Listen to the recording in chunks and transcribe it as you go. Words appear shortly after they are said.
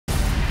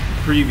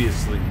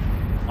Previously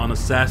on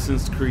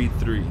Assassin's Creed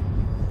 3.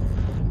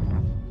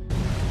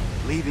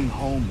 Leaving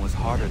home was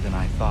harder than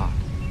I thought.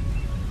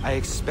 I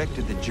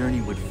expected the journey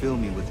would fill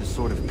me with a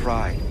sort of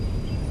pride,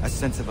 a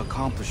sense of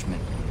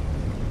accomplishment.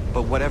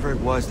 But whatever it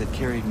was that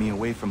carried me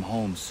away from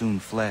home soon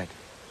fled,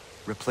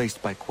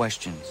 replaced by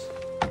questions.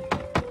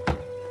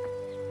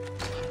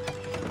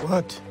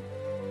 What?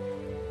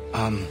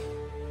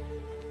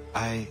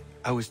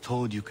 I was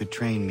told you could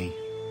train me.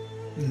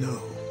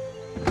 No.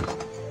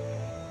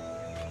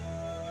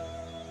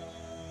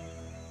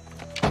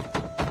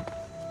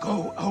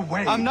 Go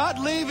away! I'm not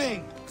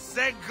leaving!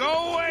 Said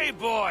go away,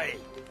 boy!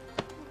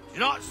 Do you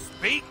not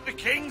speak the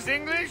King's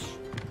English?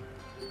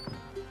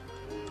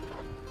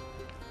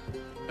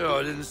 Oh,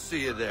 I didn't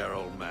see you there,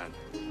 old man.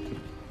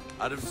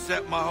 I'd have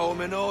set my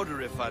home in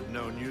order if I'd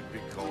known you'd be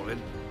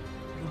calling.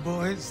 The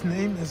boy's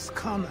name is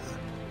Connor.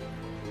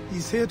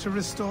 He's here to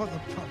restore the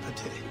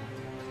property.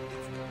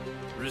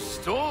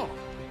 Restore?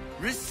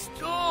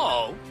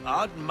 Restore?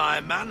 Pardon my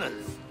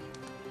manners.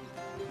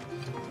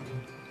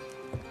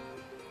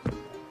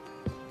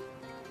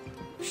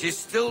 She's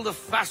still the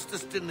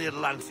fastest in the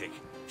Atlantic.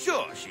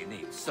 Sure, she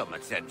needs some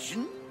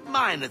attention.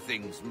 Minor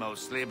things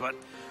mostly, but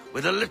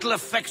with a little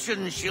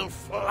affection, she'll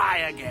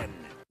fly again.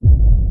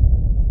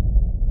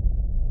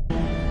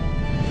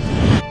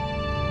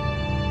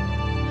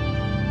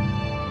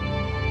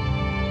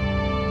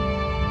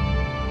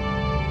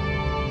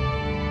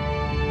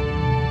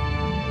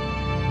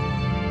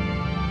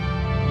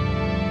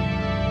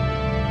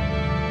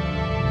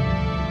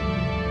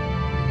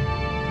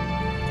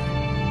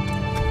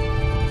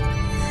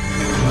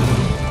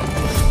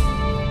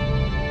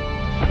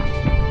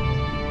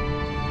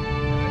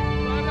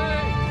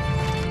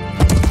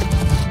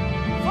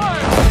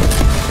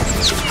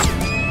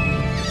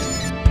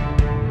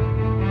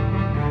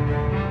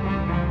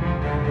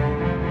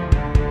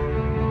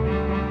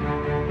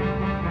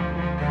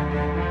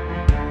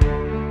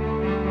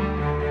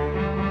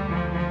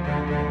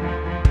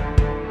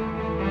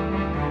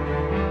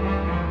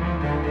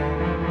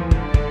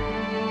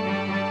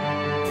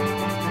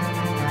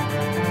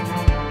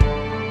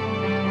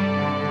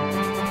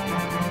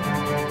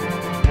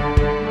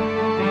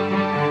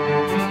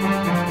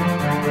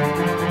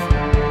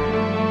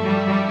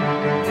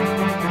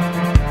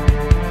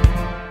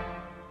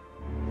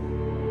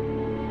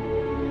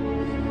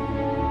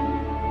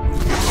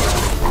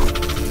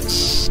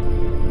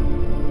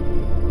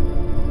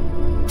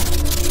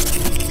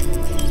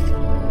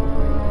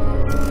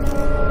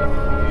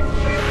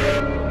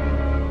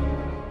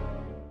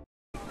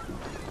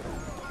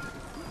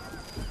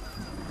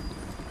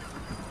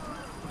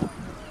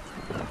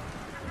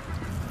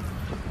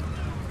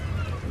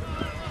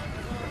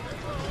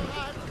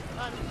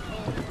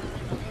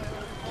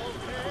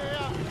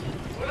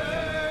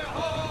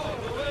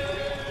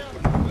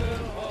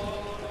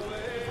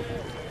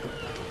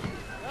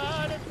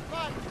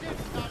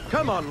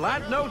 Come on,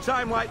 lad. No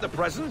time like the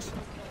present.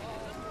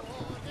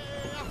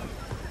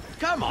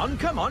 Come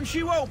on.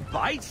 She won't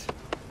bite.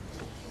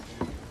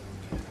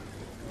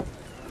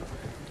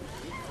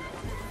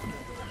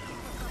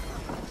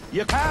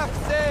 You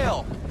half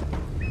sail.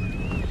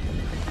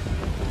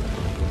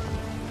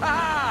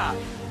 Ha!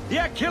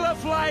 You killer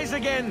flies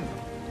again.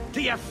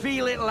 Do you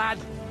feel it, lad?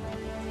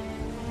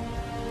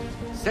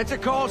 Set a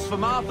course for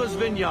Martha's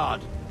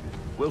Vineyard.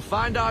 We'll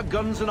find our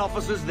guns and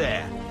officers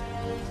there.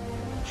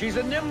 She's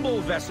a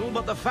nimble vessel,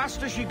 but the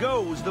faster she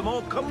goes, the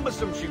more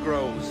cumbersome she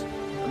grows.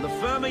 And the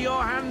firmer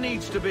your hand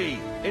needs to be.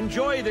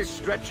 Enjoy this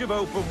stretch of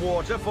open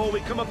water before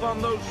we come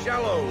upon those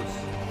shallows.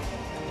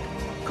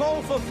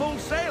 Call for full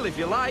sail if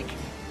you like.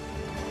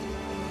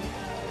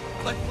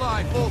 Let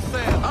fly, full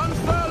sail.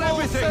 Unfurl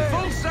everything,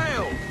 full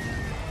sail.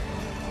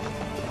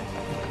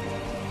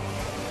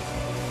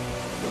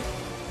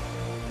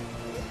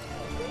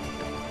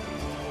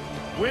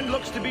 Wind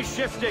looks to be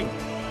shifting.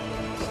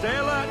 Stay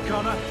alert,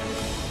 Connor.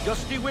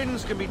 Gusty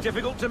winds can be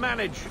difficult to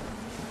manage.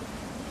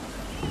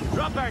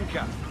 Drop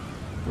anchor.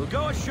 We'll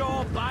go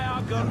ashore, buy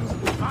our guns,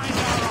 and find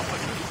our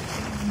officers.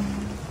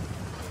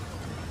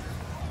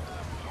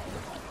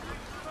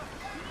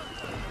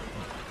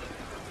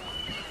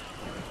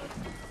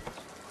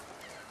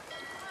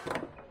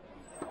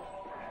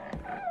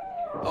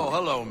 Oh,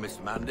 hello, Miss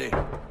Mandy.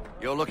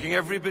 You're looking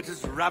every bit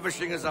as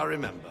ravishing as I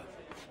remember.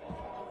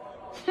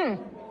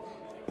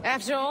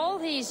 After all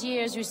these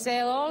years, you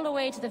sail all the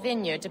way to the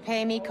vineyard to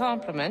pay me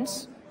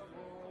compliments?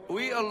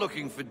 We are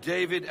looking for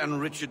David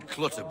and Richard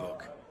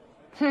Clutterbuck.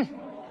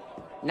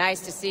 Nice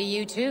to see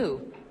you,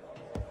 too.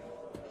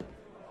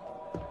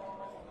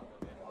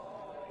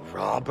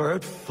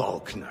 Robert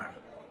Faulkner.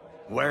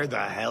 Where the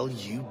hell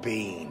you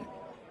been?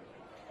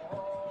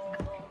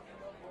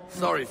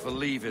 Sorry for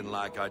leaving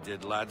like I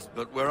did, lads,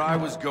 but where I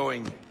was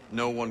going,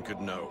 no one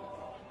could know.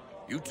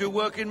 You two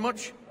working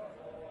much?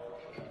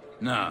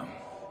 No.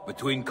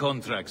 Between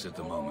contracts at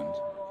the moment.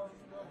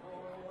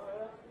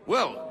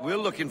 Well, we're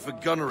looking for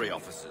gunnery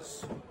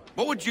officers.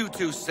 What would you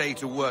two say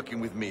to working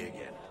with me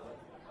again?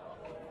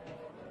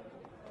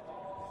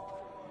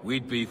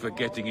 We'd be for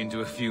getting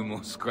into a few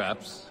more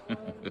scraps.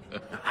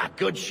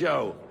 Good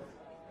show.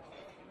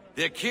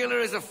 The Aquila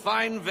is a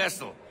fine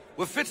vessel.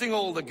 We're fitting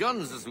all the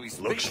guns as we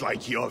speak. Looks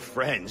like your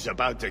friend's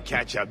about to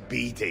catch a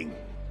beating.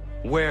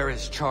 Where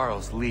is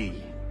Charles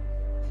Lee?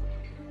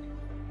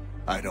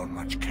 I don't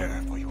much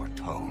care for your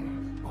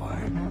tone,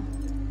 boy.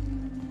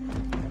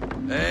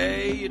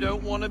 Hey, you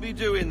don't want to be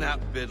doing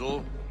that,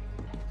 Biddle.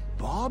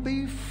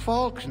 Bobby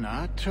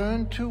Faulkner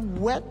turned to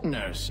wet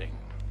nursing.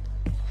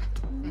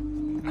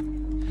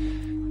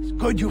 It's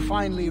good you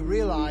finally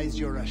realize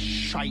you're a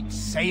shite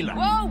sailor.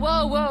 Whoa,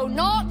 whoa, whoa,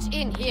 not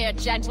in here,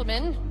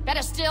 gentlemen.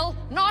 Better still,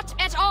 not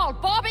at all.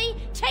 Bobby,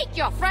 take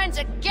your friends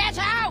and get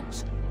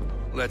out!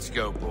 Let's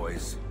go,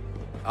 boys.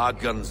 Our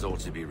guns ought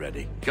to be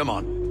ready. Come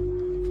on.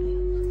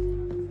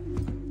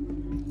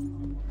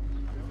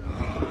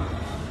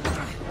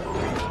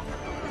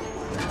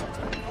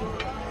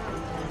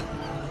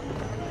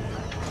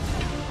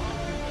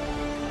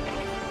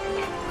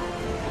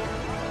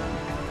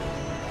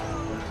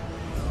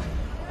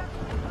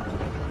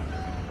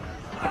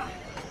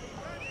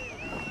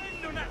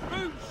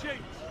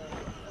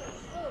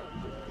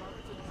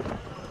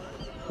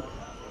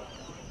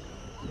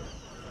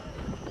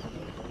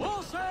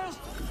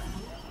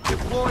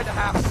 Deploy the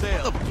half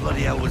sail. What the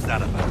bloody hell was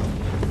that about?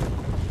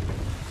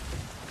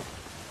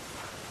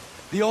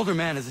 The older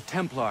man is a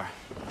Templar.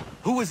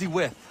 Who was he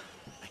with?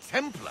 A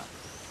Templar?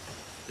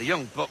 The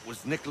young buck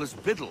was Nicholas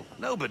Biddle.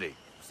 Nobody.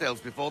 Sails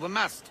before the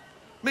mast.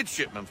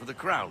 Midshipman for the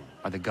Crown.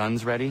 Are the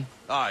guns ready?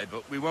 Aye,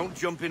 but we won't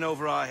jump in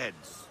over our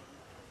heads.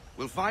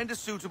 We'll find a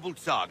suitable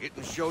target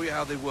and show you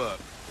how they work.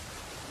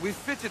 We've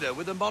fitted her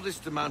with a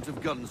modest amount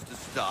of guns to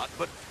start,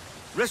 but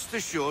rest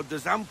assured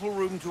there's ample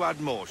room to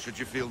add more should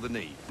you feel the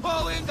need.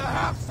 Pull into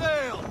half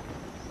sail!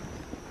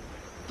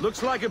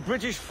 Looks like a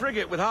British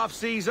frigate with half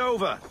seas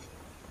over.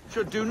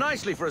 Should do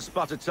nicely for a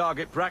spotted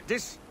target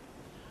practice.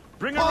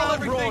 Bring her on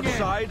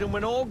broadside, and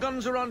when all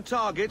guns are on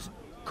target,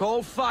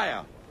 call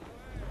fire.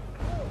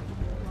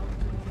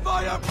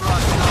 Fire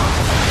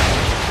broadside!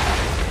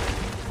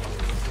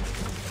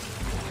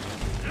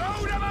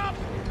 Load them up!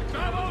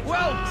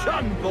 Well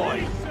done,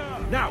 boys!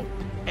 Now,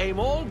 aim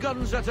all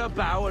guns at her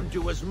bow and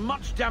do as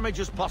much damage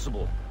as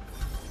possible.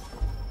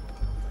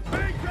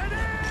 Make ready!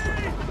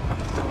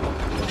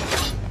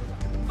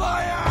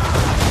 Fire!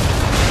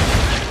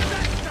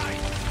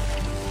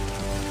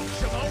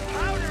 Some old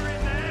powder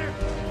in there!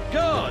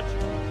 Good!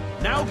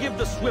 Now give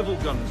the swivel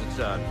guns a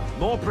turn.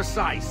 More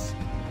precise.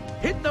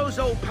 Hit those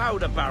old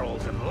powder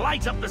barrels and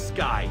light up the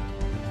sky.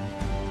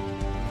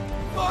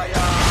 Fire!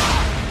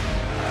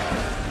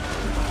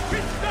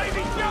 It's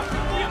Davy Jump!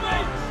 You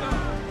mate!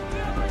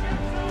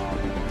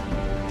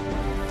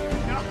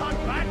 Not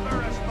bad for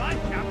a spy,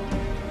 Captain.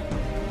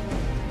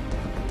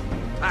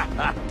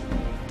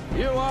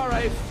 You are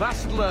a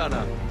fast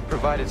learner.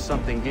 Provided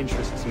something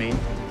interests me.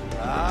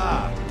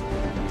 Ah,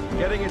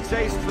 getting a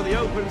taste for the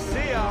open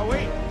sea, are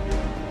we?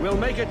 We'll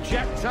make a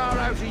jet tar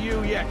out of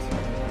you yet.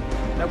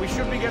 Now we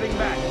should be getting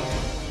back.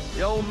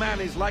 The old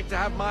man is like to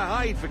have my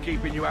hide for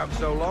keeping you out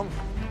so long.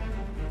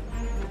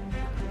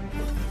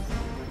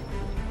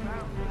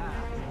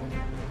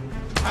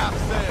 Half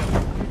sail!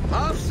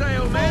 Half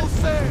sail, men! Full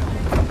sail!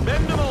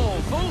 Bend them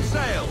all, full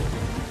sail!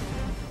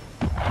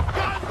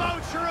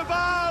 Gunboats are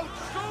about!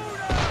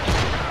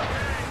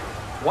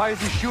 Why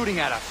is he shooting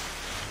at us?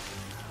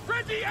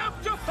 Ready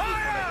up to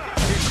fire!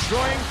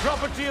 Destroying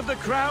property of the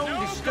crown,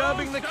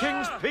 disturbing the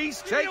king's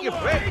peace, take your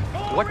pick!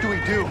 What do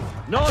we do?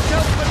 Naught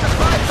else but to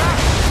fight back!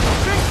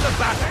 Sink the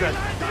bastard!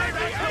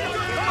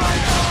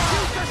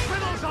 Use the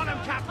swivels on him,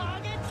 Captain!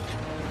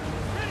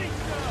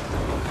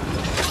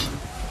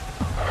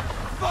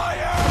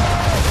 Fire!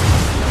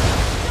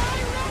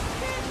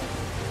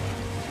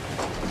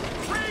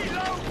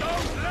 Reload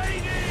those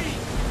ladies!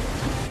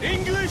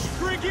 English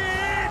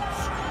frigate!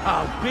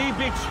 I'll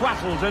be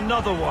twaddled,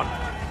 another one.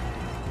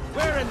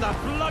 Where in the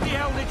bloody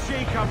hell did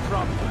she come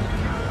from?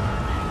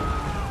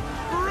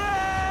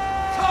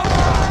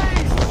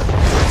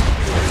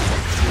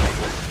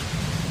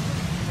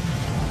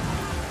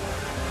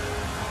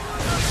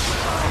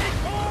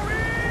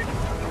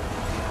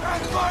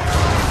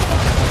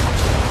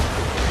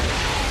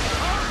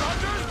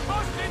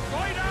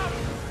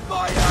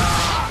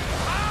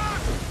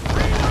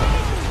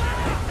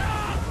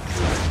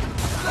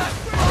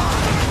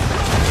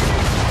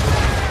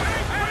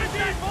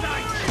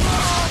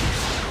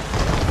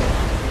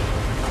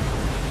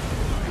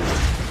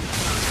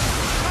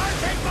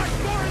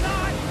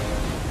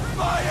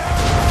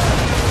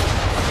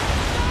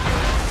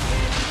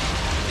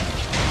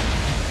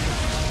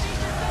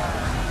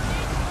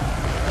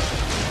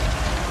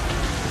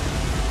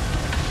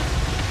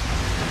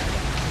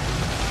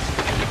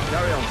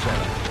 Carry on, sir.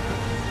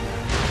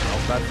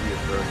 I'll bat for you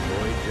first,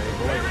 boy,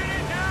 J-boy.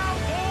 Now,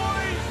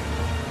 boys!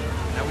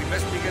 Now we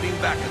best be getting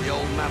back, and the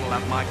old man will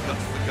have my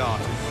guts for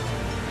garters.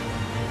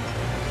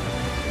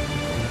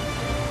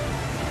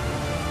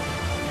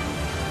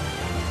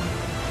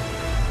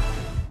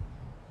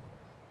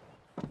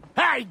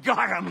 I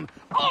got 'em!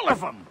 All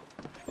of 'em!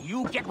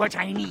 You get what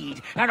I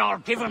need, and I'll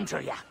give 'em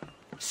to you.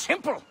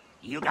 Simple.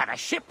 You got a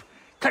ship.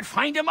 Could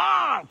find 'em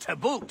all to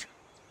boot.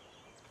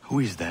 Who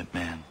is that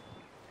man?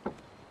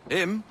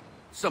 Him?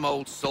 Some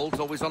old salt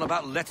always on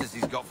about letters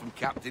he's got from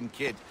Captain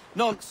Kidd.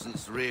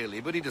 Nonsense,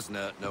 really, but he doesn't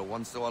hurt no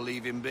one, so I'll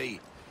leave him be.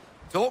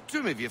 Talk to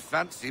him if you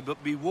fancy,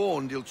 but be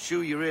warned he'll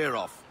chew your ear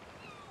off.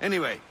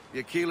 Anyway, the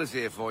Aquila's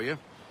here for you.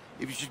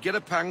 If you should get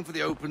a pang for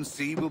the open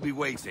sea, we'll be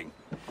waiting.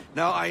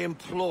 Now, I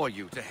implore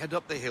you to head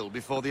up the hill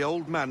before the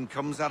old man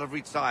comes out of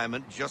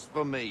retirement just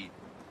for me.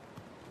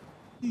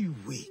 2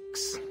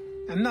 weeks.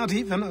 And not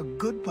even a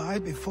goodbye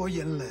before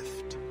you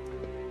left.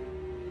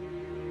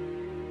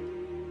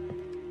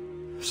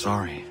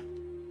 Sorry.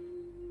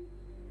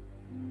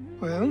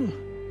 Well,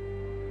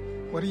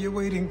 what are you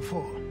waiting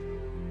for?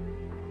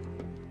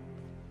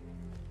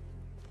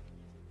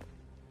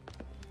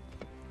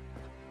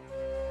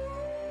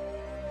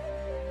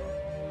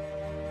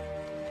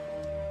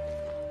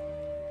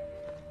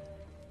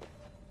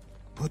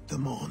 Put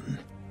them on.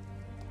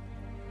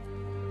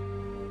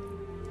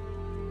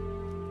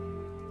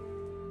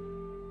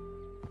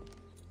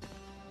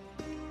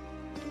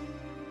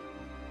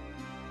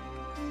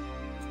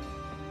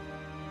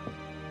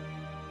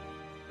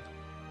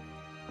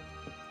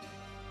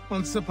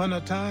 Once upon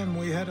a time,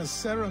 we had a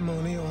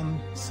ceremony on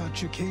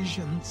such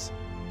occasions.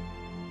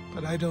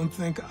 But I don't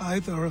think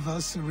either of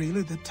us are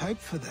really the type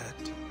for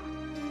that.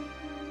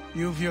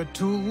 You've your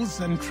tools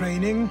and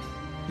training,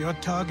 your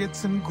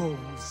targets and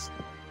goals.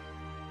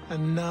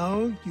 And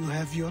now you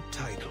have your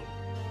title.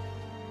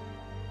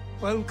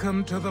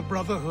 Welcome to the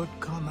Brotherhood,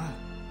 Connor.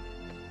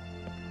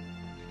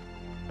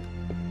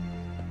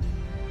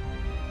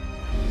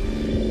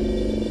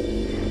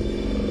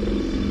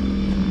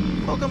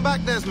 Welcome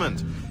back,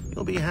 Desmond.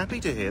 You'll be happy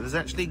to hear there's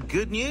actually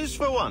good news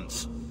for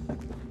once.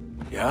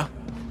 Yeah?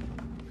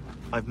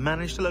 I've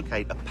managed to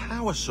locate a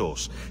power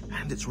source,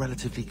 and it's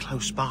relatively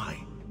close by.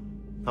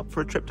 Up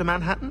for a trip to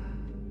Manhattan?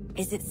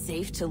 Is it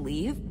safe to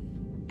leave?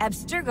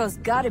 Abstergo's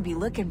gotta be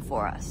looking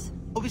for us.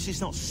 Obviously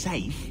it's not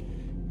safe.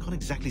 Can't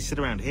exactly sit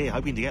around here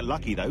hoping to get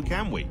lucky, though,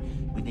 can we?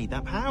 We need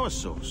that power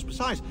source.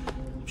 Besides,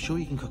 I'm sure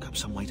you can cook up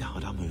some way to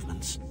hide our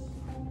movements.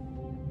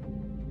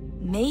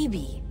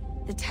 Maybe.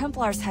 The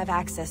Templars have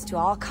access to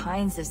all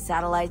kinds of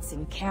satellites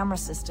and camera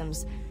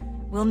systems.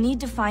 We'll need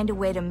to find a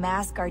way to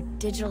mask our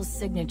digital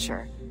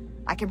signature.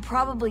 I can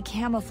probably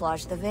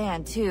camouflage the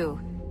van, too.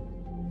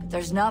 But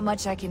there's not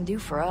much I can do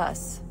for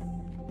us.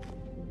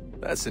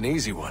 That's an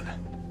easy one.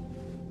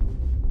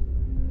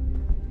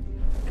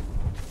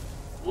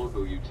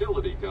 Local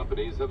utility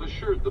companies have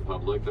assured the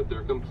public that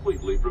they're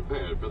completely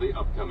prepared for the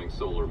upcoming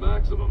solar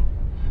maximum.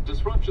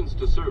 Disruptions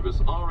to service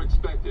are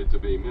expected to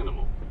be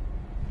minimal.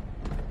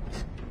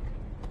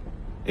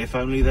 If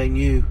only they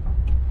knew.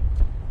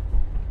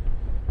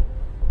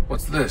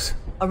 What's this?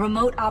 A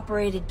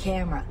remote-operated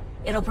camera.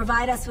 It'll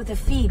provide us with a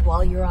feed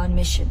while you're on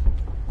mission.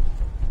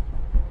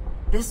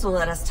 This will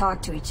let us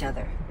talk to each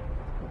other.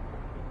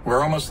 We're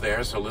almost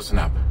there, so listen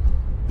up.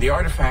 The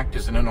artifact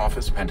is in an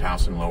office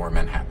penthouse in Lower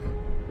Manhattan.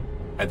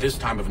 At this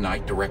time of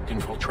night, direct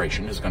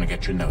infiltration is going to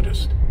get you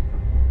noticed.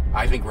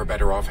 I think we're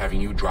better off having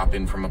you drop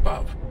in from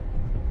above.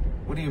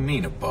 What do you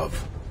mean,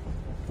 above?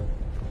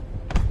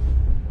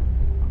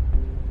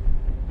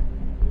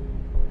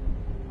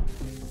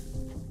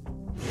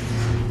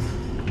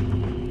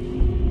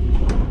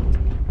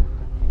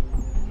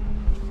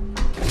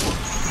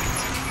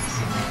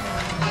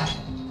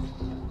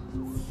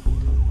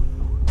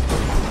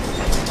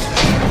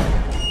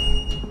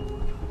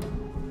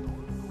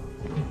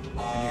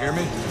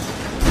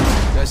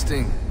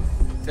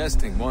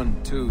 Testing,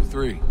 1, 2,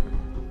 3.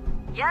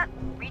 Yep,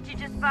 read you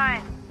just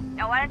fine.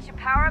 Now why don't you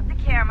power up the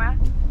camera?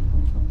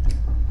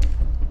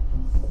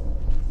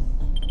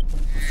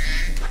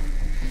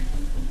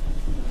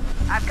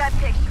 I've got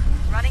pictures.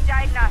 Running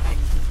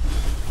diagnostics.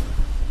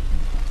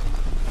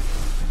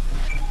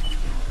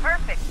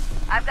 Perfect.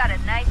 I've got a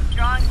nice,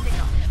 strong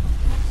signal.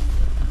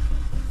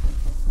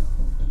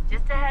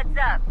 Just a heads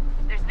up,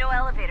 there's no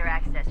elevator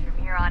access from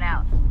here on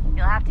out.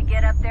 You'll have to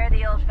get up there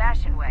the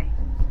old-fashioned way.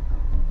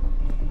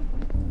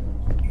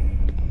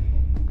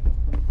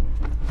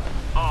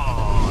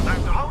 Oh,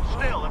 that's hold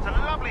still. That's a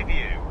lovely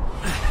view.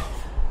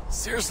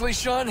 Seriously,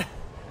 Sean?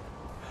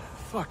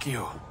 Fuck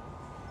you.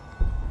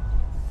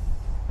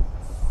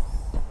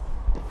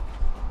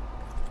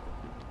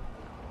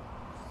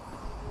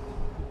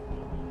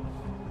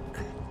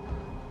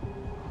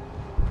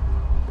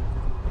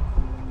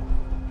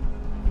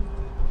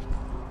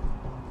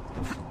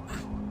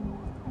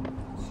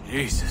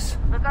 Jesus.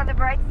 Look on the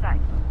bright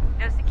side.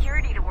 No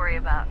security to worry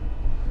about.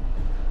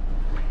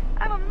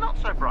 And on the not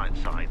so bright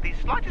side, the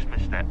slightest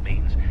misstep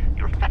means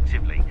you're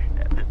effectively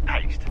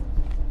paced.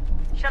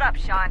 Shut up,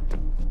 Sean.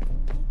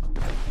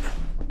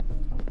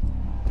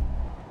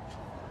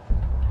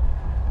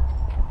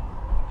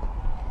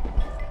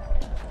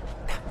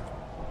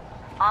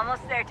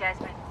 Almost there,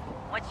 Desmond.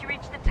 Once you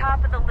reach the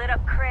top of the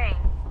lit-up crane,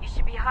 you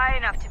should be high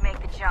enough to make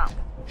the jump.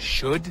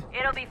 Should?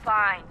 It'll be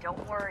fine,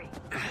 don't worry.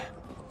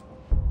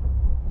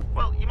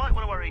 Well, you might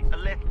want to worry a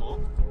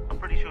little. I'm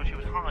pretty sure she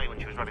was high when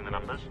she was running the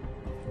numbers.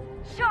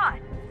 Sean!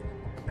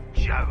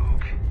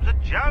 joke. It was a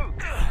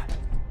joke.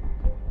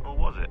 Or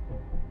was it?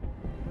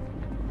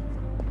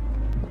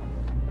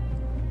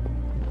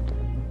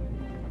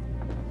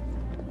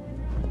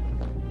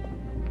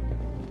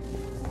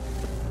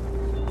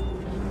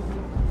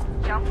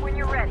 Jump when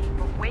you're ready,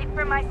 but wait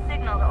for my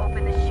signal to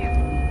open the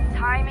chute.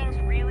 Timing's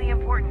really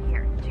important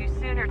here. Too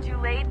soon or too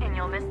late, and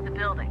you'll miss the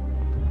building.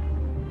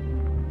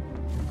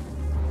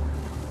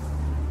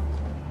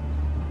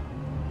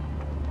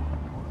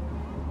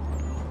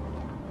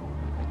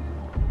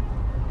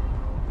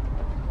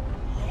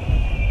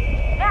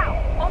 Now,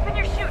 open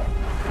your chute.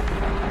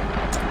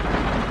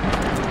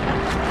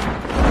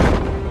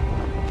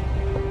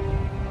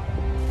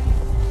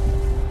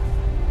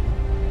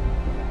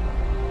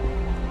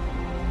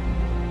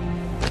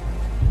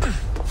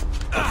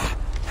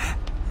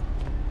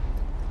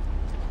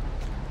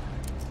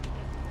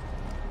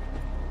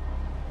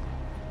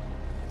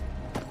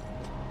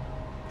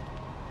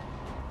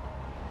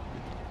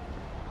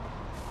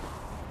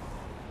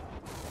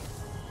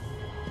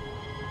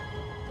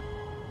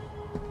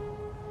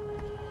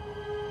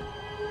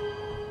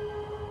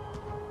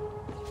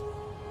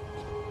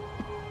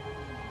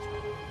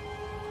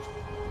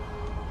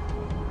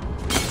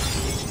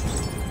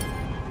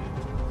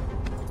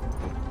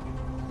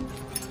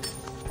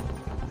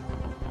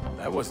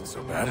 That wasn't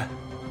so bad.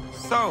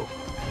 So,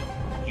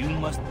 you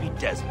must be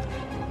Desmond.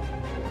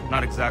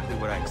 Not exactly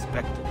what I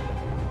expected,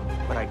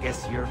 but I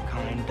guess your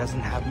kind doesn't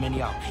have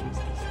many options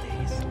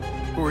these days.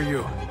 Who are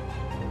you?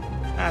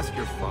 Ask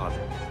your father.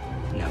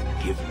 Now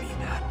give me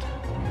that.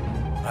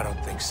 I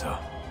don't think so.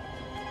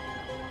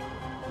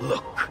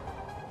 Look,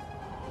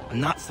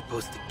 I'm not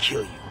supposed to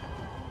kill you,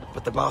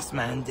 but the boss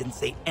man didn't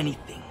say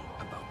anything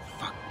about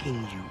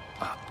fucking you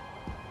up.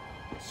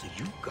 So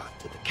you got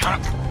to the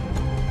counter.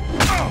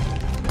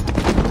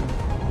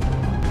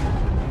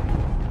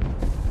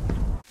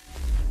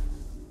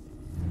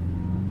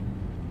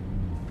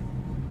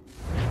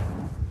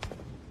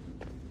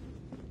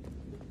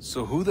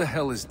 So who the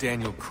hell is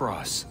Daniel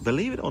Cross?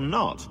 Believe it or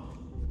not,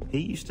 he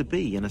used to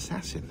be an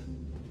assassin.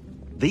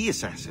 The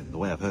assassin, the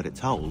way I've heard it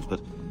told,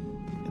 but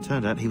it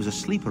turned out he was a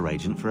sleeper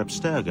agent for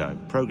Abstergo,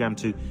 programmed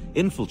to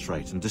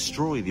infiltrate and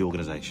destroy the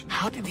organization.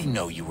 How did he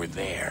know you were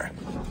there?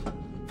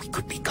 We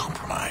could be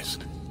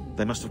compromised.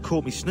 They must have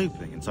caught me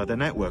snooping inside their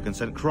network and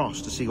sent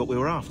Cross to see what we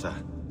were after.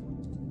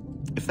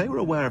 If they were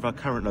aware of our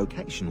current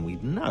location,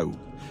 we'd know.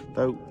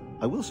 Though,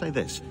 I will say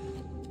this.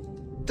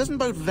 Doesn't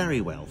bode very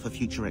well for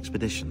future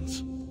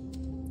expeditions.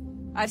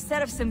 I've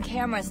set up some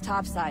cameras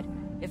topside.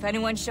 If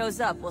anyone shows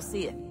up, we'll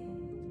see it.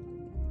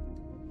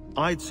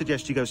 I'd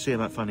suggest you go see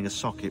about finding a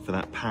socket for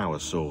that power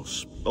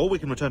source. Or we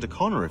can return to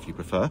Connor if you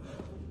prefer.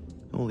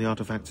 All the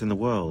artifacts in the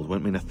world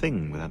won't mean a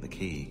thing without the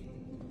key.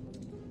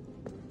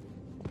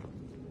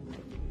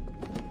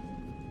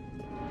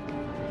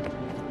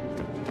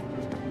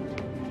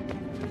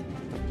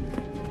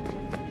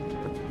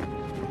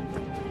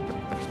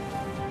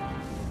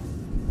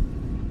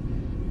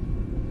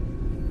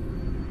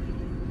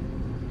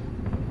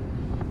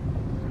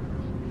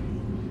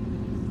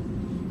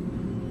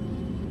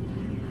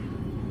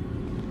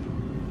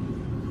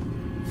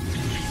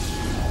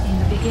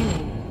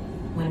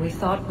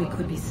 Thought we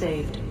could be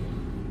saved.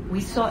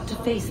 We sought to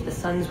face the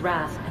sun's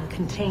wrath and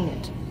contain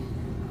it.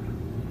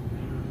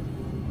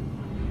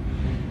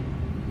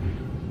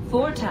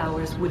 4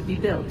 towers would be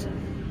built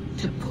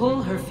to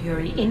pull her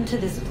fury into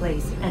this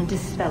place and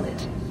dispel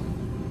it.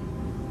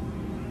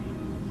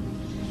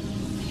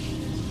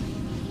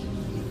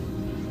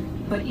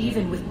 But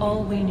even with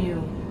all we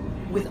knew,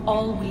 with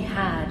all we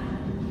had,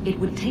 it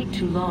would take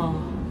too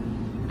long.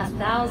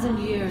 1,000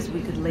 years we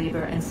could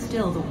labor and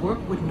still the work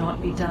would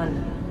not be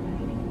done.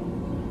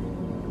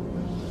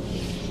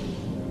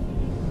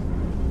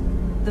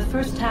 The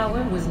first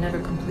tower was never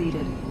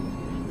completed.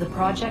 The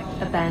project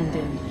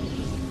abandoned.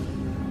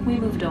 We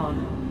moved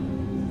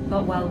on.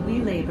 But while we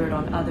labored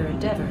on other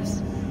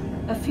endeavors,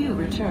 a few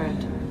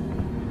returned.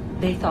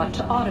 They thought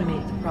to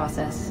automate the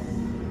process.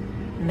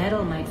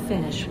 Metal might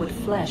finish what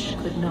flesh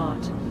could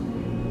not.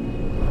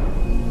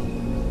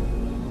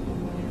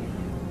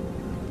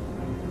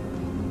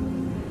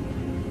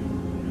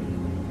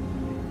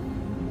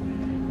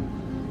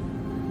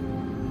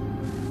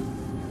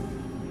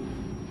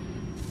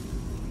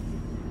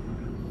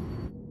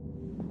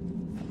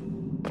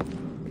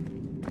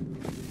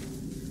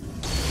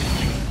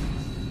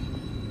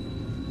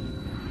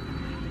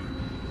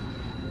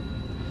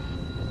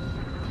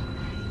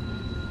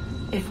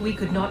 If we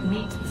could not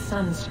meet the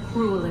sun's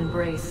cruel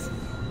embrace,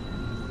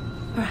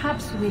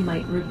 perhaps we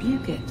might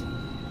rebuke it.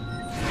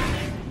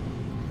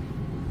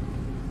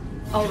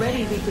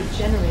 Already we could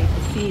generate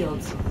the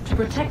fields to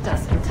protect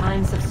us in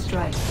times of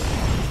strife.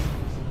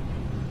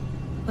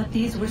 But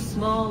these were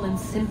small and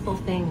simple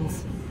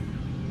things.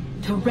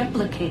 To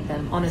replicate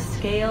them on a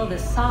scale the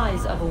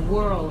size of a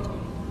world,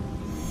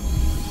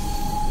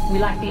 we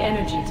lack the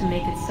energy to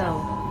make it so.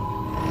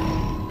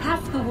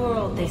 Half the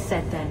world, they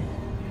said then.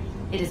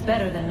 It is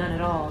better than none at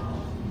all.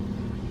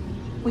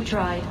 We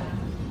tried.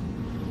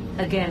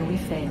 Again, we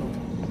failed.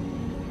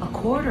 A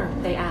quarter,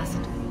 they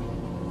asked.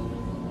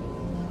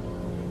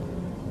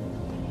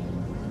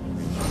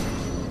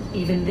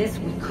 Even this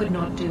we could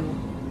not do.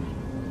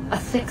 A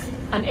sixth,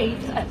 an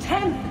eighth, a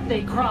 10th,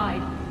 they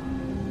cried.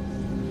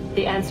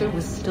 The answer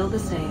was still the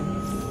same.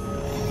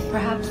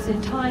 Perhaps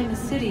in time a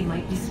city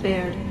might be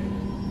spared.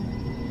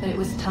 But it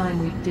was time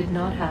we did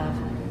not have.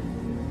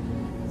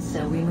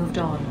 So we moved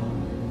on.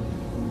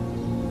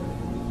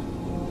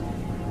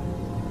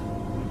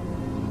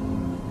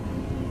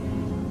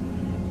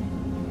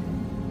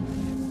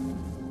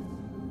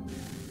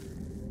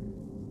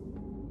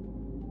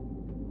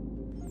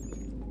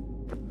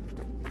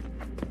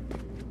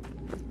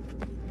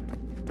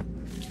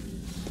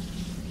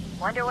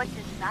 Wonder what's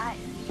inside.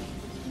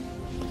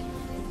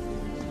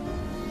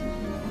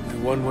 Only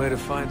one way to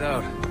find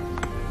out.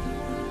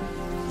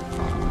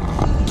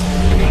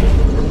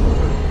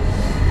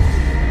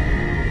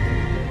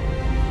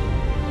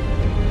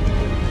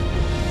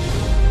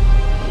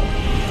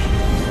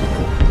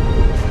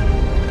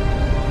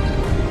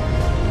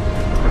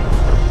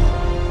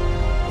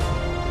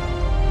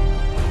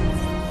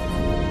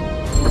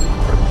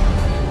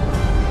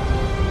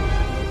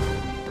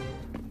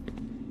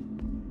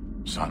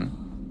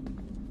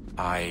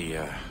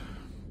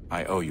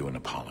 I owe you an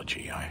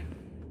apology.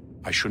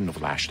 I shouldn't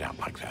have lashed out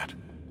like that.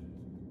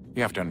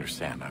 You have to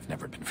understand, I've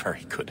never been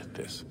very good at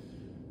this.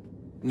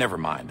 Never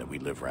mind that we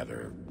live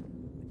rather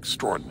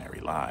extraordinary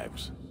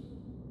lives.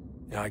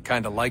 Yeah, I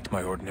kinda liked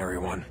my ordinary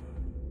one.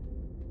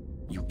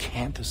 You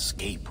can't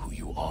escape who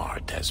you are,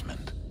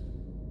 Desmond.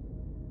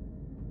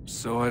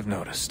 So I've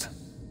noticed.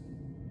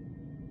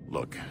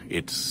 Look,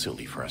 it's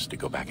silly for us to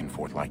go back and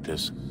forth like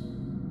this.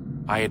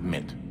 I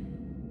admit,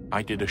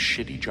 I did a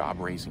shitty job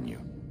raising you.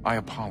 I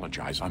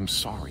apologize, I'm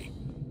sorry.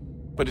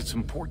 But it's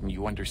important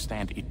you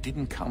understand it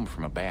didn't come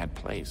from a bad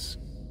place.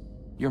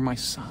 You're my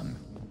son.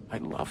 I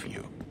love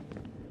you.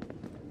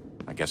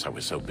 I guess I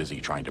was so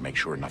busy trying to make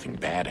sure nothing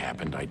bad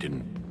happened, I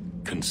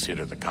didn't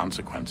consider the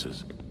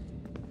consequences.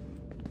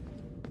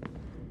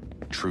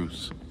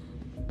 Truce.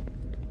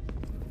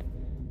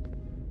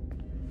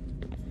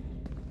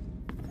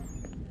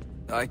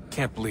 I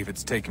can't believe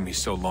it's taken me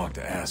so long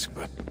to ask,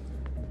 but...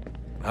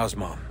 how's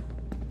Mom?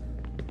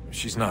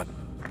 She's not...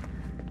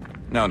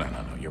 No.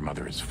 Your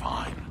mother is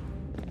fine.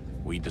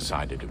 We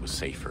decided it was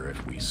safer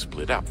if we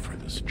split up for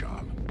this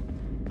job.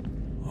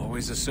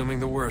 Always assuming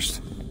the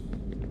worst.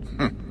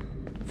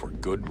 For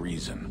good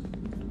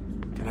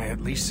reason. Can I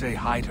at least say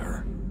hi to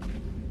her?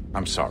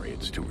 I'm sorry,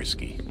 it's too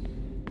risky.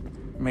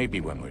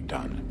 Maybe when we're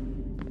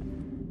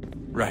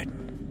done. Right.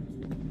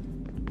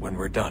 When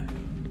we're done.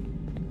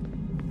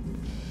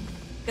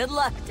 Good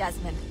luck,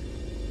 Desmond.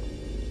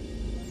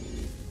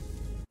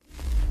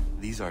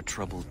 These are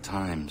troubled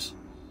times.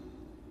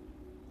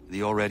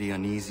 The already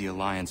uneasy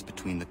alliance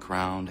between the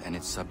Crown and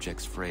its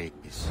subjects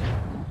frays.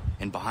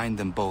 And behind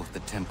them both the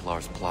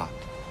Templars plot,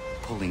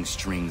 pulling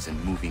strings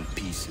and moving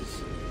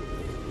pieces.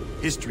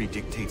 History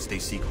dictates they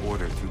seek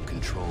order through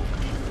control.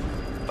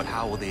 But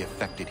how will they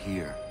affect it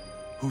here?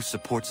 Who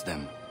supports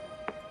them?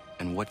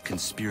 And what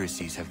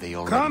conspiracies have they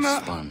already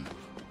spun?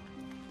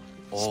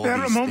 All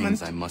these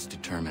things I must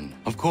determine.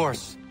 Of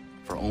course,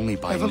 for only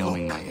by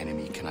knowing my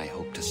enemy can I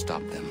hope to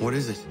stop them. What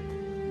is it?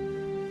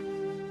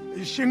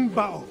 The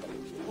Xingbao,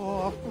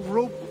 or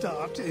rope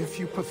dart if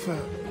you prefer.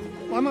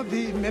 One of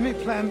the many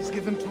plans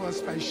given to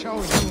us by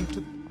Shao Yun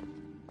to...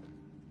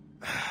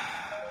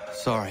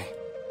 Sorry.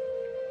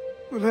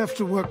 We'll have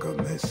to work on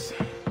this.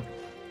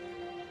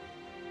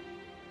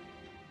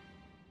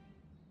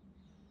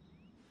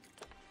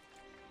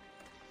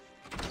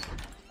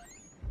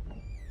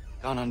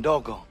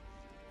 Ganondogo.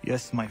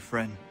 Yes, my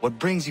friend. What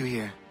brings you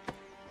here?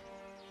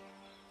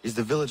 Is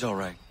the village all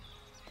right?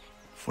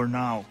 For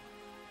now.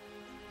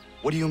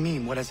 What do you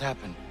mean? What has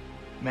happened?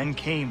 Men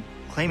came,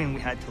 claiming we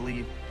had to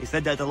leave. They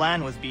said that the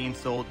land was being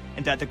sold,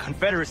 and that the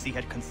Confederacy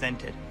had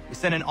consented. We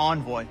sent an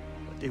envoy,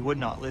 but they would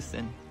not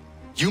listen.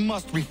 You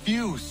must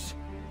refuse!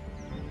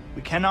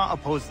 We cannot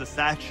oppose the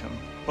Sachem,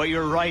 but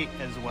you're right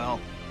as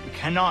well. We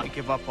cannot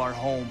give up our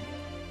home.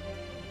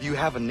 Do you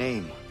have a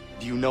name?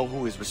 Do you know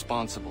who is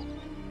responsible?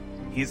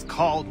 He is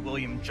called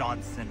William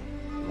Johnson.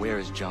 Where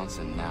is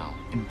Johnson now?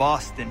 In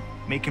Boston,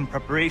 making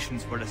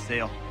preparations for the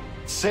sale.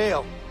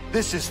 Sale?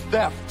 This is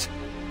theft!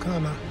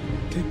 Kana,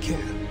 take care.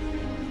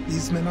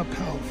 These men are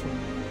powerful.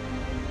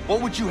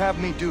 What would you have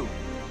me do?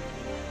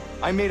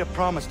 I made a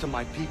promise to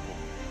my people.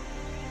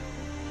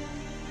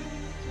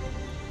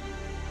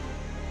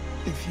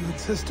 If you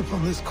insist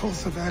upon this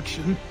course of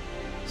action,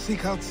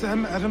 seek out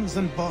Sam Adams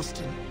in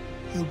Boston.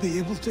 He'll be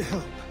able to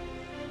help.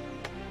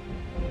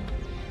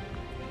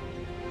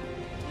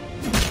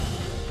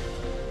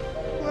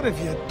 What have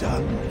you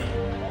done?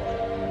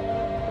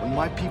 When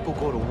my people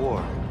go to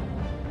war,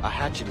 a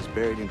hatchet is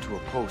buried into a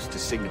post to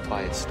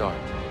signify its start.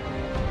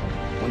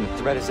 When the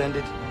threat is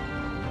ended,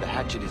 the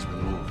hatchet is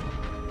removed.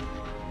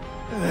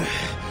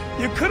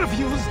 You could have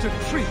used a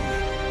tree.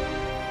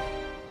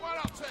 Why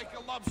not take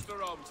a lobster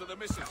home to the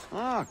missus?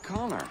 Ah,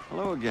 Connor.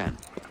 Hello again.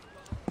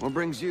 What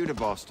brings you to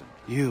Boston?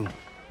 You.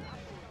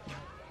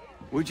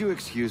 Would you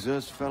excuse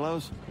us,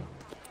 fellows?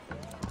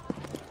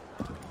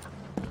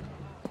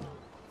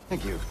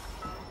 Thank you.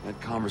 That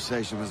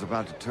conversation was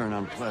about to turn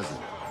unpleasant.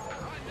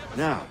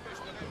 Now,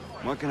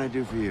 what can I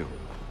do for you?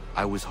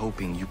 I was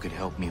hoping you could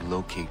help me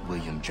locate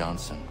William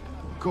Johnson.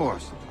 Of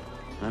course.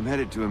 I'm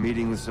headed to a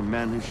meeting with some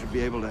men who should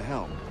be able to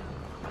help.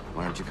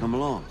 Why don't you come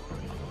along?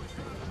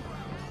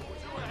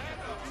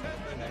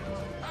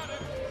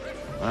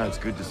 Ah, it's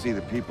good to see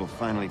the people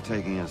finally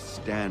taking a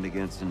stand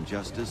against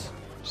injustice.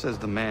 Says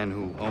the man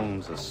who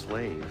owns a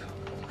slave.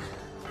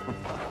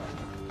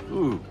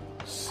 Ooh,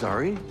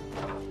 sorry?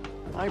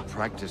 I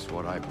practice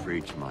what I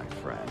preach, my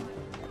friend.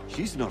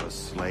 She's not a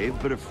slave,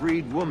 but a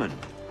freed woman,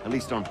 at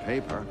least on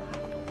paper.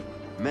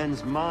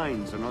 Men's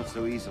minds are not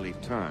so easily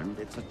turned.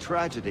 It's a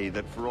tragedy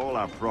that for all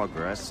our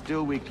progress,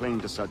 still we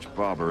cling to such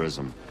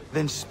barbarism.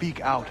 Then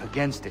speak out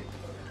against it.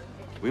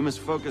 We must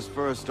focus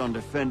first on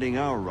defending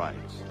our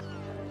rights.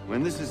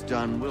 When this is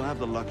done, we'll have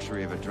the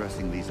luxury of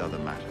addressing these other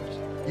matters.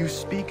 You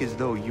speak as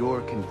though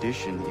your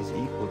condition is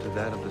equal to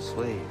that of the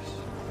slaves.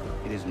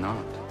 It is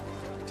not.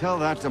 Tell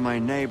that to my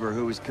neighbor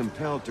who was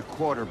compelled to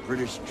quarter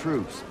British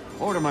troops,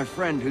 or to my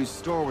friend whose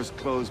store was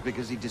closed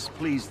because he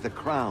displeased the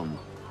crown.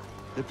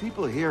 The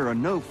people here are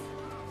no...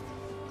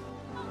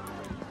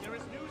 There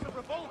is news of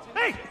revolt.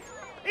 Hey!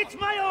 It's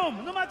my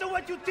home, no matter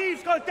what you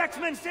thieves called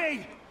taxmen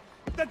say!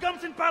 The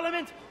gums in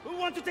Parliament who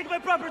want to take my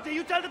property,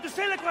 you tell them to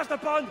sail across the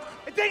pond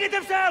and take it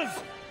themselves!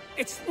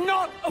 It's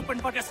not open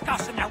for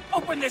discussion now.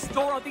 Open this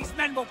door or these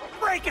men will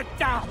break it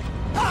down!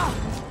 Ah!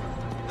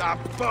 Ah,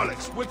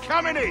 bollocks! We're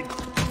coming in!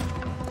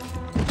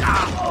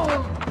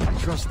 I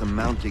trust the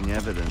mounting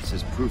evidence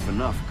is proof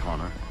enough,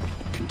 Connor.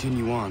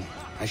 Continue on.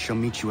 I shall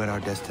meet you at our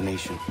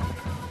destination.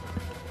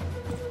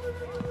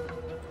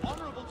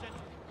 Honorable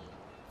gentlemen.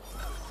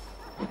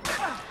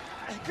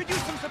 I could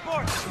use some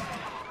support.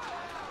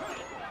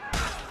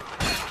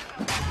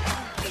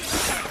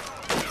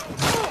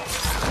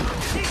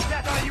 Is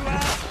that all you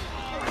have?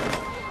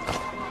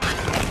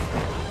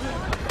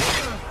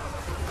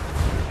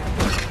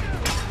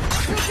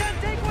 You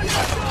can't take what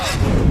you're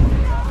doing!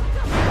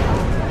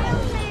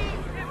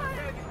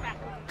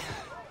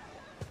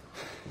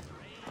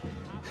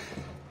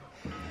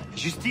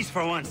 Justice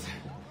for once.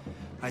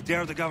 I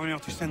dare the governor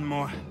to send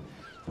more.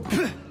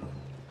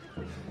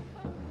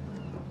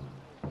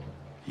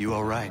 You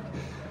all right?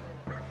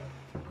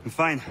 I'm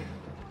fine.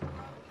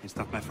 It's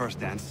not my first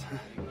dance.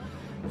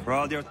 For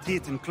all their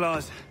teeth and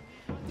claws,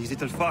 these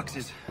little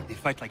foxes, they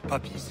fight like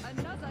puppies.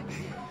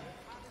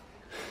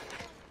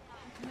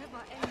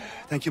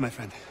 Thank you, my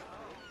friend.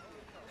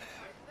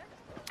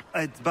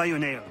 I'd buy you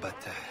an ale, but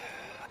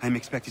I'm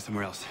expected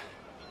somewhere else.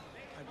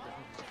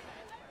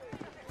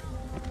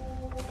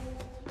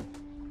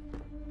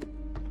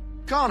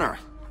 Connor,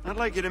 I'd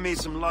like you to meet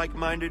some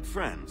like-minded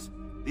friends.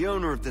 The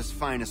owner of this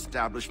fine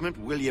establishment,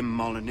 William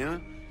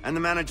Molyneux, and the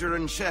manager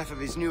and chef of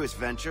his newest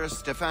venture,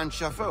 Stéphane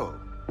Chaffeau.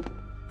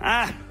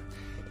 Ah,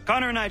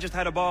 Connor and I just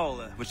had a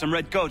ball with some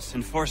redcoats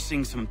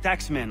enforcing some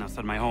taxmen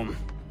outside my home.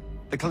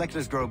 The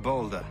collectors grow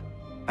bolder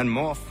and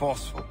more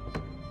forceful.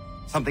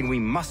 Something we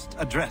must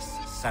address,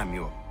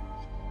 Samuel.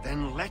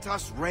 Then let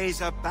us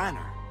raise a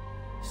banner.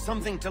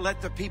 Something to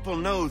let the people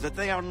know that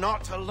they are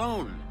not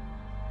alone.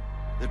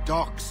 The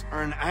docks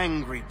are an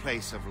angry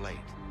place of late.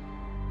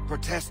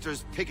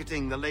 Protesters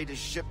picketing the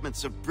latest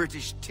shipments of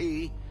British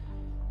tea.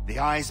 The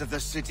eyes of the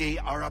city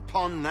are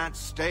upon that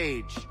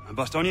stage. A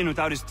Bostonian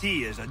without his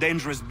tea is a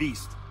dangerous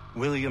beast.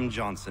 William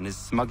Johnson is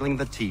smuggling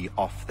the tea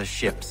off the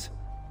ships.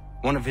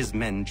 One of his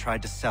men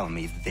tried to sell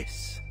me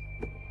this.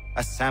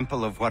 A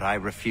sample of what I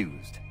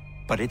refused.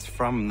 But it's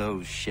from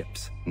those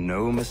ships.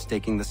 No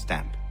mistaking the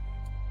stamp.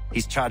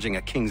 He's charging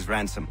a king's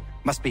ransom.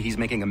 Must be he's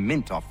making a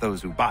mint off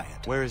those who buy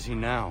it. Where is he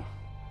now?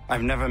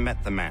 I've never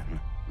met the man.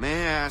 May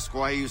I ask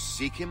why you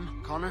seek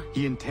him, Connor?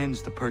 He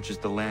intends to purchase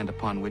the land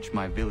upon which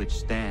my village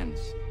stands,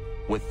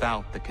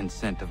 without the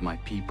consent of my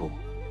people.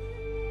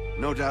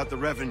 No doubt the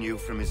revenue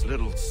from his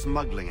little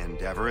smuggling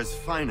endeavor is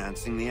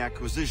financing the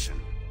acquisition.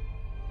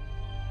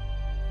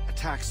 A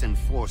tax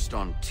enforced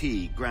on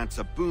tea grants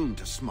a boon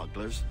to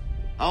smugglers.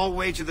 I'll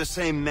wager the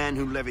same men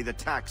who levy the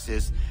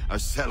taxes are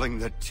selling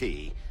the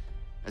tea.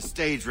 A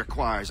stage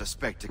requires a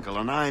spectacle,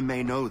 and I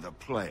may know the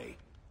play.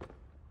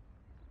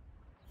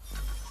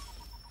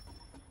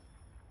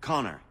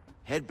 Connor,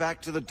 head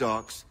back to the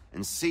docks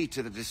and see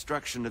to the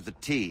destruction of the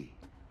tea.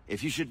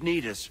 If you should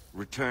need us,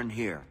 return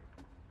here.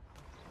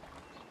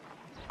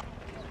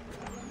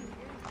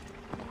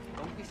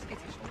 Don't be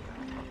skittish.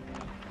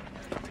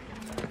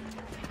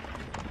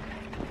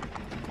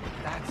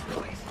 That's the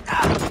place.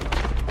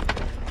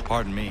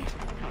 Pardon me.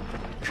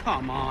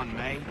 Come on,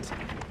 mate.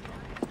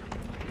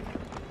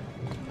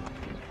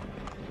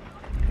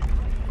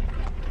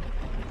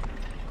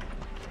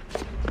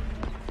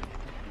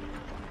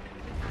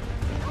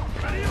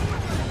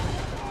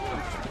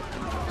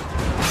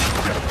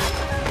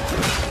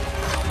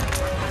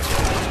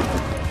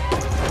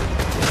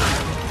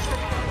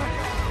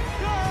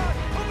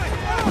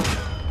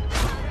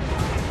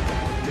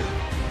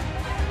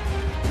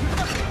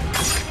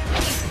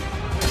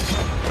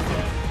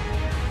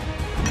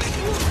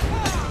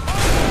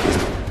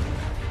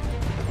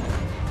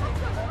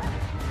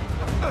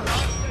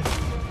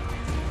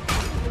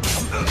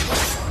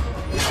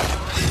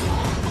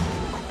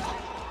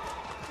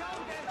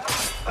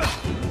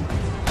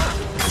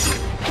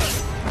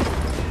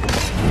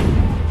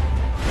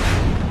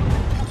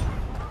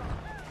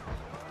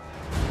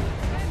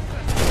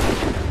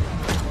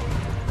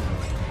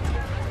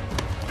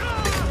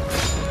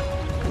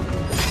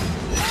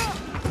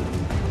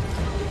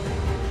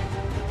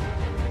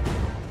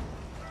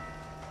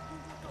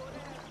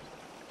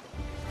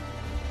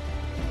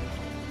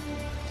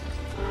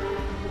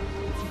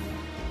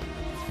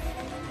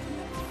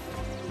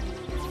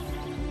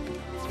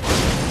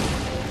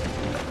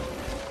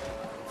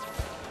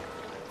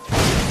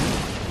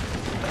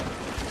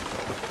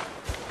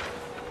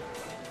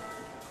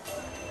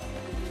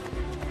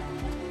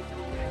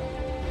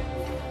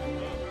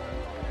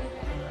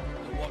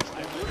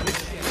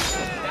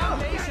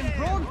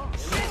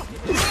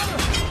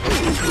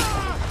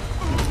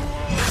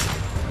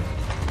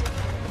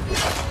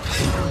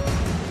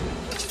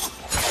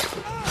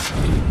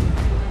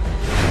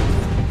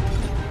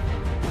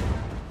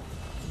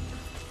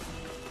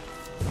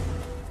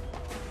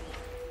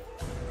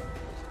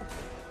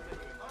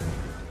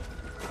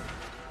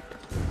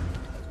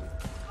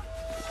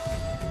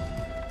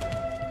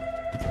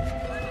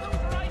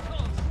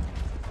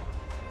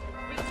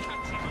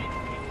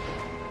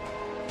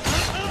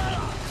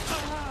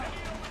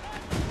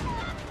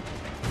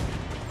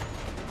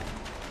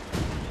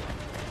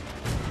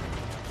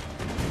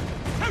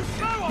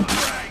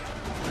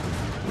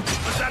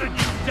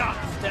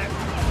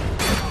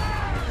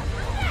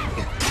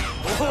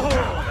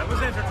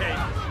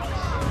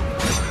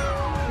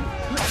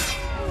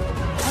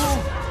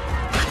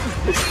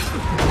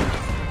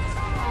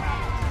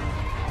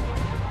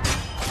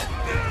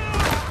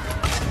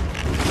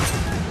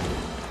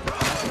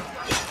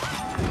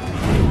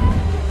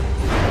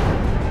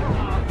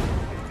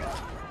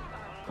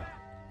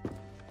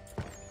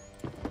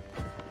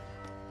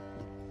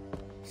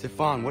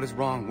 Stefan, what is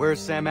wrong? Where is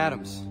Sam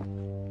Adams?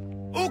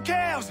 Who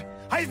cares?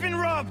 I've been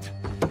robbed!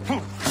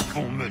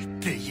 Vont me le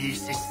payer,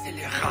 ces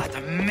scélérats de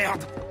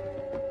merde!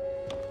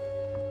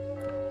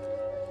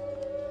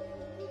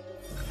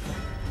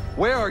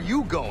 Where are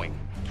you going?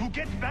 To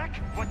get back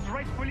what's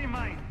rightfully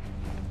mine.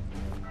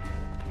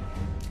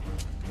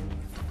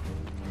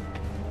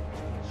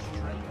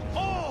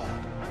 Oh!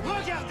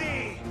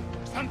 Regardez!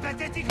 Some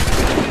pathetic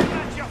will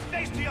match your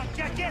face to your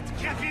jacket,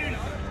 crapule!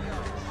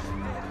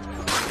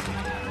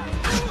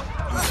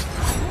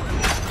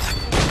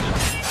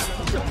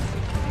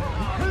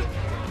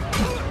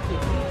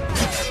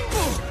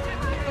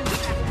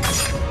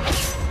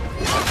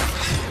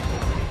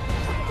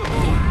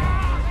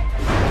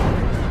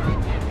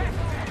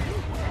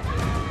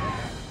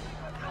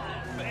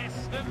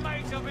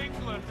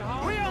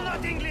 We are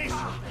not English! We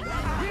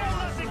are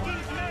not the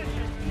king's men!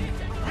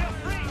 We are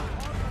free!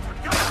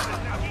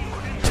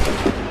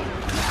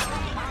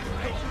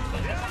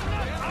 They are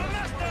not our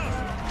masters!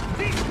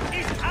 This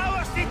is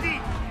our city!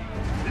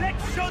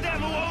 Let's show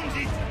them who owns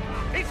it!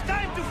 It's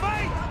time to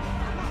fight!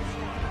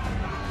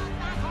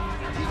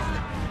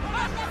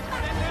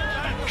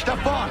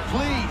 Stefan,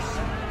 please!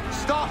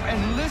 Stop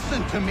and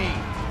listen to me!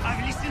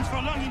 I've listened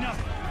for long enough.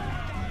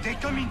 They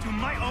come into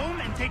my home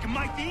and take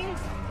my things?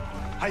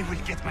 I will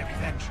get my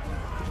revenge.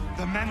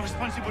 The man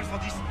responsible for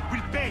this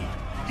will pay.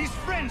 His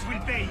friends will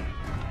pay.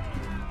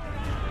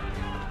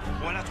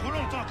 Voilà trop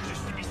longtemps que je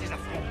subis ces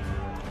affronts.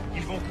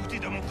 Ils vont goûter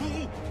de mon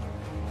courroux.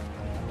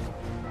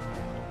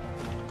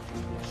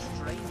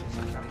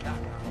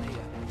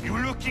 You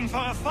looking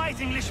for a fight,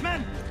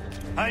 Englishman?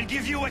 I'll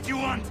give you what you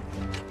want.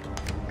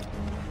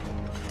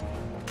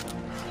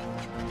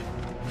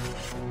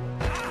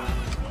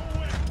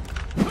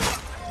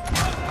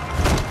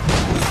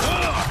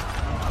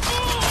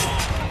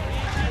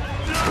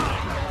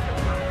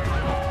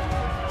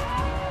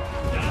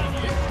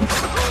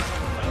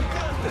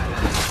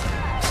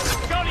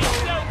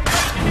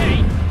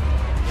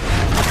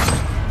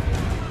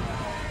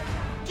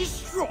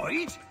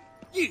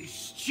 You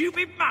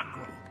stupid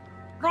mongrel!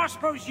 I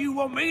suppose you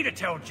want me to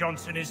tell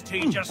Johnson his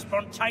tea just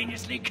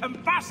spontaneously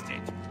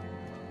combusted?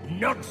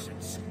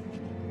 Nonsense!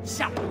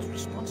 Someone's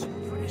responsible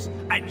for this,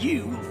 and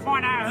you will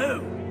find out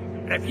who.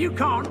 And if you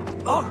can't,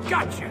 I'll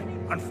gut you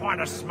and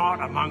find a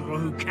smarter mongrel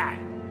who can.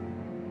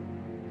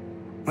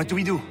 What do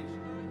we do?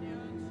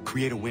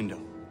 Create a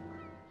window.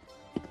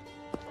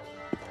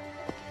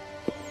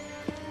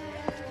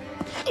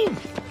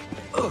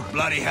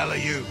 Bloody hell are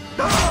you?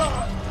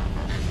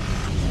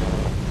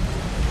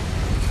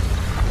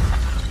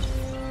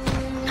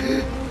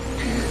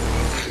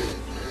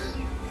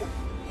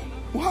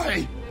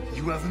 Why?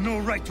 You have no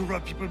right to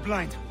rob people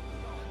blind.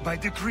 By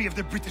decree of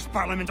the British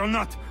Parliament or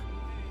not.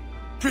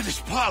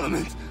 British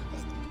Parliament?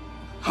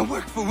 I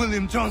work for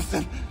William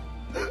Johnson.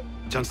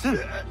 Johnson?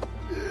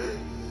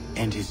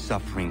 End his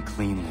suffering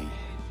cleanly.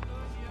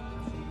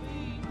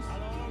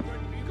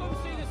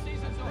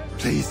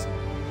 Please.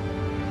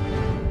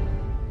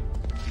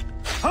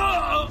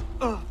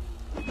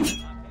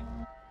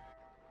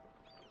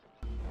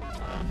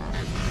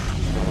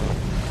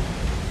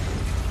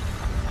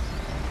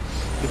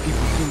 The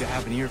people seem to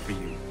have an ear for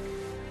you.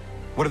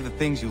 What are the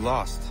things you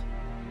lost?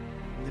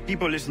 The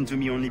people listen to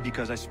me only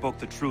because I spoke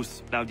the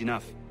truth loud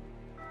enough.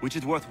 Which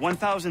is worth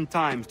 1,000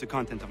 times the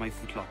content of my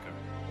footlocker.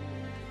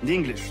 The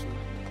English,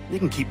 they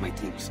can keep my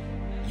things.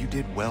 You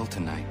did well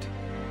tonight.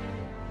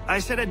 I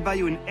said I'd buy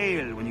you an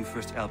ale when you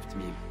first helped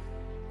me.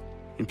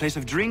 In place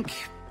of drink,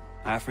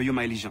 I offer you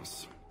my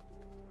allegiance.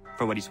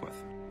 For what it's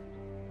worth.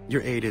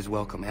 Your aid is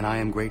welcome, and I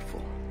am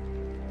grateful.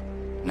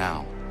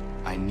 Now,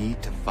 I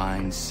need to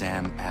find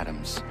Sam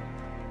Adams.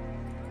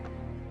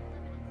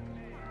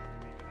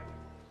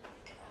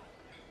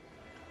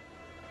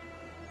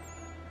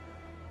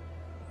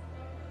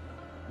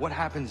 What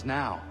happens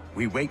now?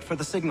 We wait for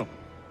the signal.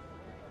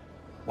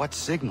 What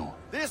signal?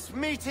 This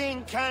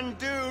meeting can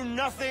do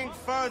nothing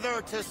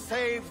further to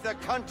save the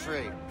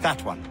country.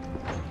 That one.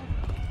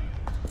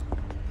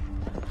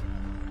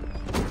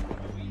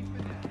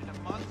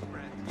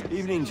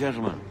 Evening,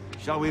 gentlemen.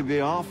 Shall we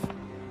be off?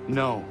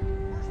 No.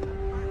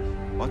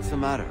 What's the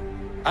matter?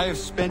 I have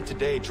spent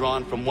today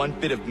drawn from one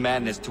bit of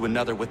madness to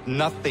another with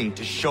nothing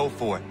to show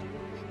for it.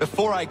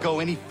 Before I go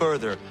any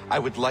further, I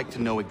would like to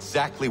know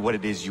exactly what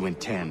it is you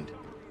intend.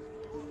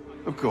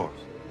 Of course.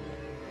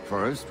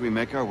 First, we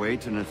make our way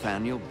to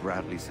Nathaniel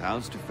Bradley's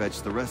house to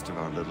fetch the rest of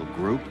our little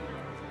group.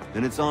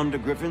 Then it's on to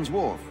Griffin's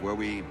Wharf, where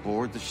we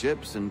board the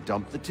ships and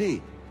dump the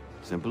tea.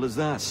 Simple as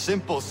that.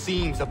 Simple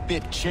seems a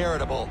bit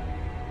charitable.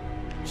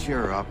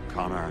 Cheer up,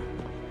 Connor.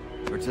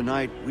 For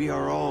tonight, we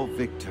are all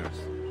victors.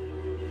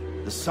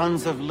 The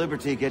Sons of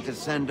Liberty get to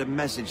send a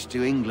message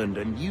to England,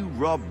 and you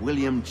rob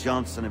William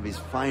Johnson of his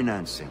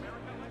financing.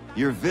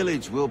 Your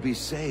village will be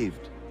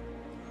saved.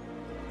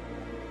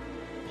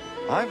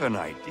 I've an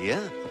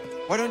idea.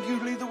 Why don't you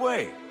lead the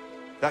way?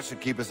 That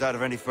should keep us out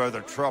of any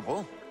further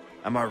trouble.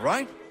 Am I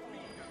right?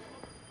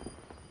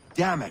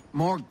 Damn it,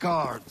 more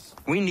guards.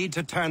 We need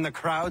to turn the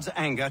crowd's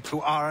anger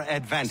to our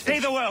advantage. Say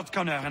the word,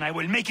 Connor, and I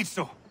will make it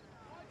so.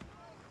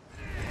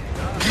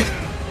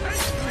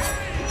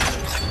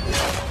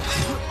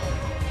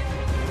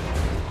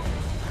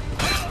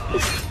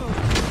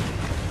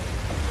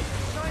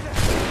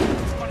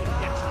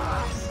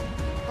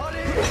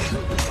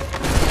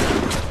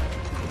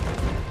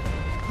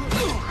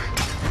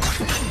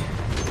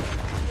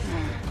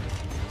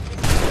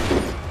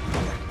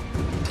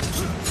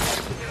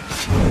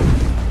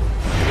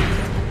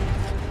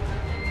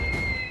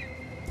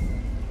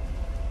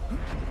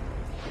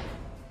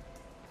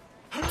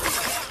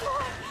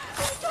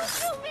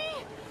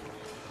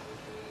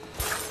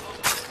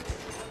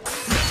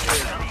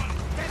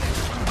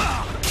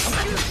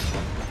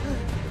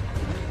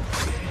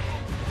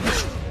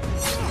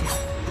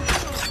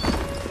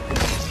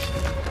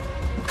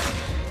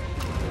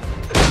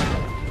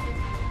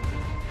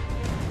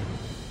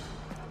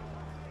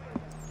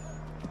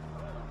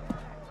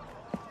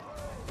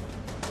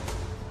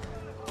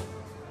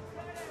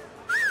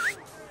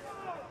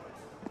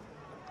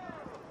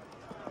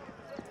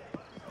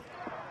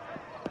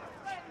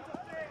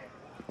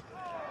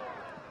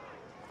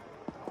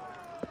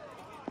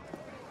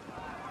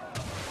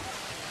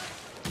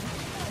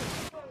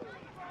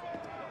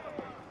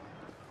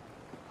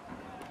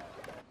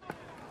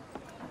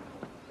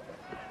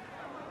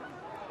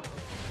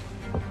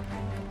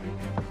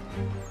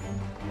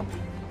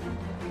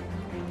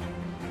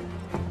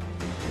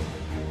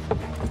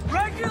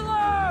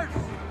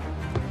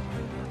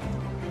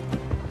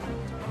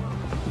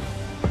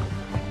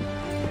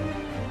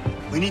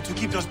 We need to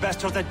keep those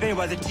bastards at bay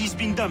while the tea's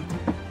being dumped.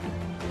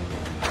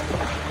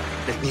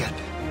 Let me at.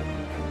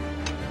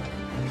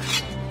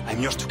 I'm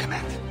yours to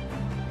command.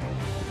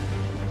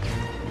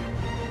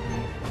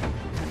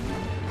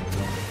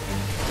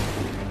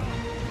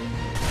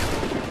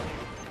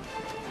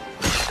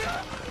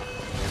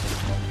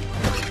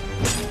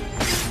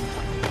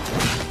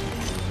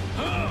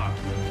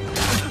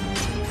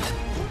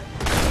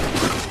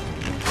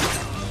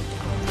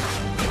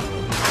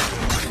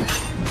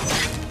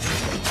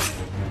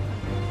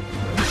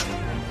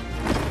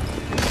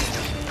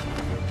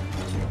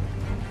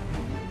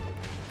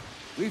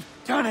 We've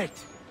done it!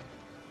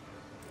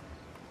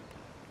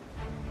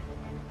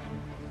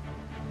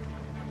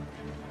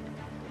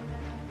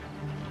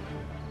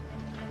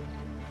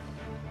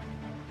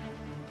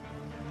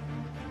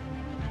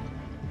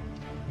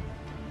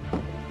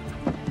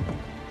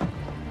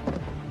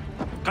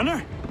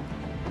 Gunner?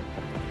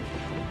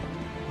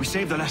 We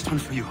saved the last one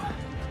for you.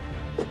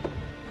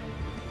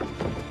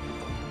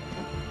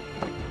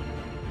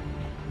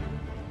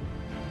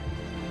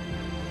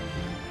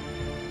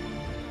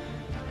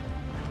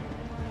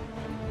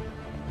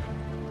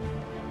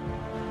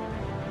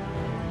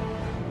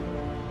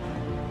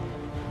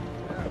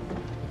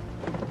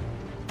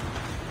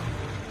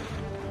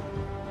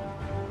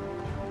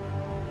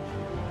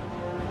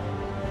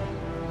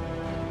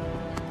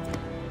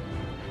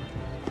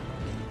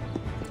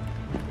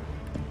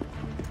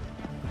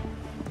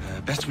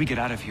 Best we get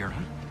out of here,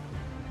 huh?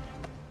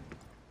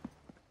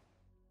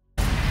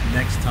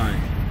 Next time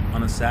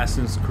on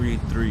Assassin's Creed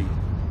 3.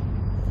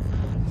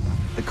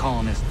 The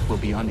colonists will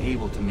be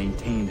unable to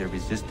maintain their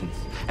resistance,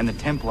 and the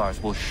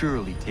Templars will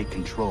surely take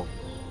control.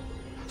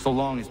 So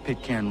long as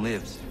Pitcairn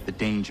lives, the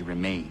danger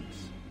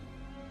remains.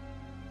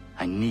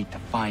 I need to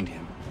find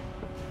him.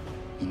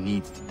 He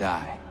needs to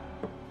die.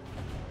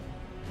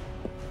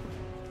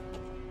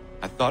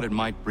 I thought it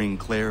might bring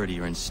clarity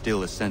or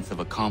instill a sense of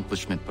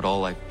accomplishment, but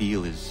all I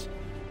feel is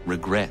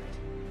regret.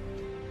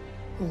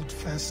 Hold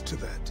fast to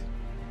that.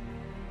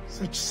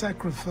 Such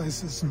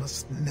sacrifices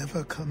must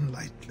never come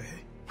lightly.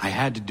 I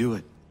had to do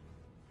it.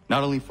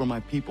 Not only for my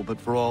people, but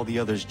for all the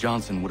others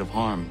Johnson would have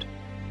harmed.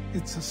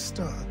 It's a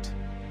start.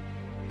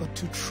 But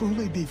to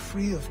truly be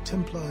free of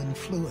Templar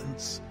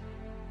influence,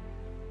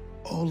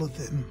 all of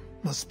them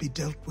must be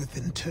dealt with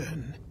in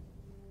turn.